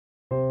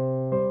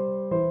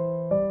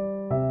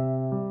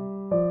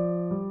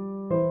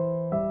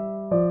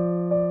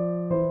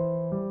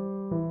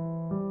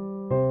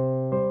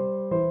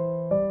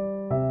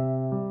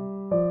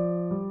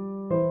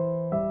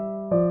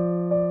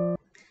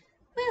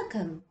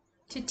Welcome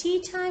to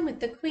Tea Time with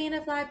the Queen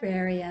of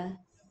Libraria.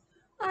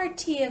 Our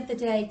tea of the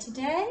day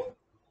today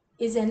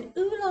is an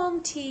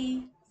oolong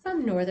tea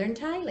from northern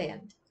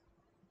Thailand.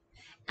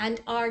 And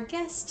our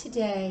guest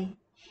today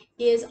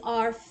is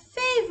our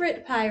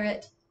favorite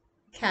pirate,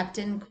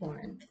 Captain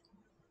Corinth.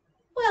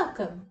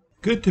 Welcome.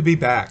 Good to be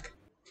back.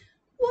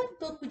 What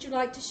book would you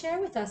like to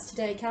share with us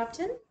today,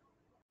 Captain?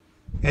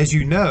 As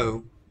you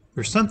know,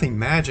 there's something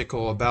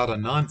magical about a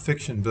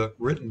nonfiction book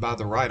written by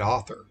the right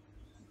author.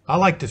 I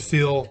like to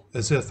feel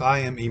as if I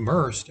am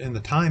immersed in the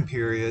time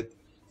period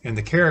and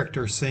the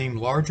characters seem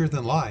larger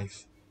than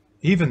life,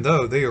 even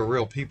though they are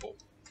real people.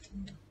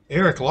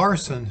 Erik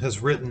Larson has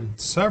written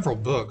several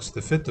books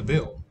that fit the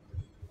bill,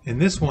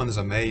 and this one is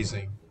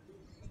amazing.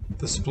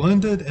 The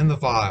Splendid and the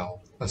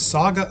Vile, a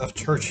Saga of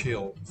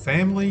Churchill,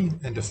 Family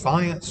and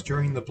Defiance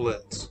During the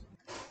Blitz.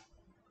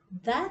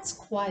 That's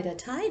quite a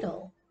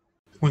title.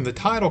 When the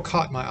title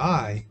caught my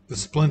eye, The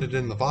Splendid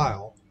and the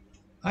Vile,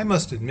 I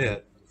must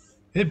admit,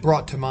 it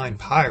brought to mind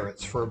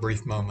pirates for a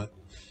brief moment.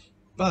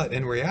 But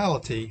in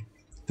reality,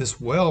 this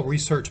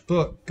well-researched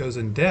book goes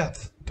in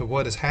depth to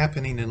what is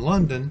happening in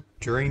London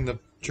during the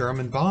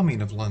German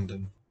bombing of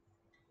London.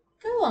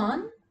 Go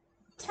on,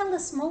 tell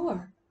us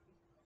more.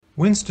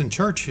 Winston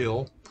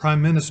Churchill,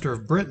 Prime Minister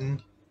of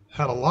Britain,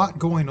 had a lot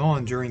going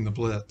on during the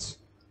Blitz.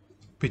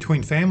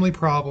 Between family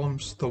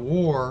problems, the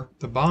war,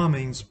 the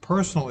bombings,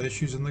 personal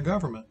issues in the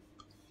government.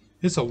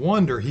 It's a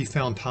wonder he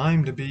found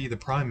time to be the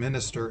Prime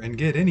Minister and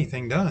get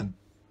anything done.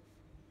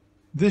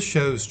 This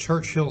shows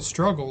Churchill's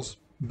struggles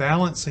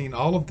balancing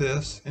all of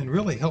this and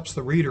really helps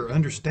the reader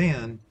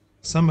understand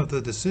some of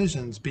the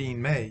decisions being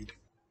made.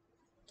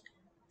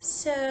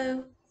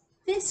 So,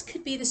 this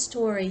could be the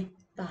story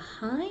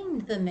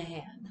behind the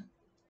man.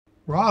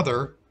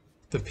 Rather,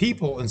 the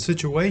people and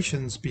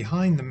situations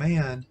behind the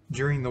man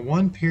during the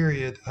one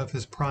period of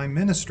his prime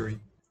ministry.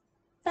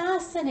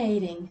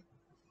 Fascinating.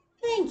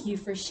 Thank you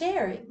for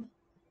sharing.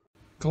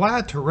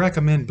 Glad to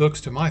recommend books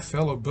to my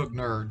fellow book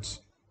nerds.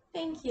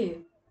 Thank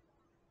you.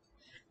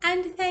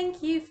 And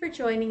thank you for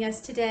joining us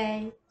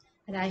today.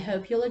 And I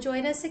hope you'll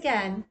join us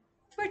again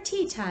for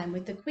Tea Time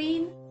with the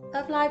Queen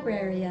of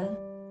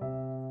Libraria.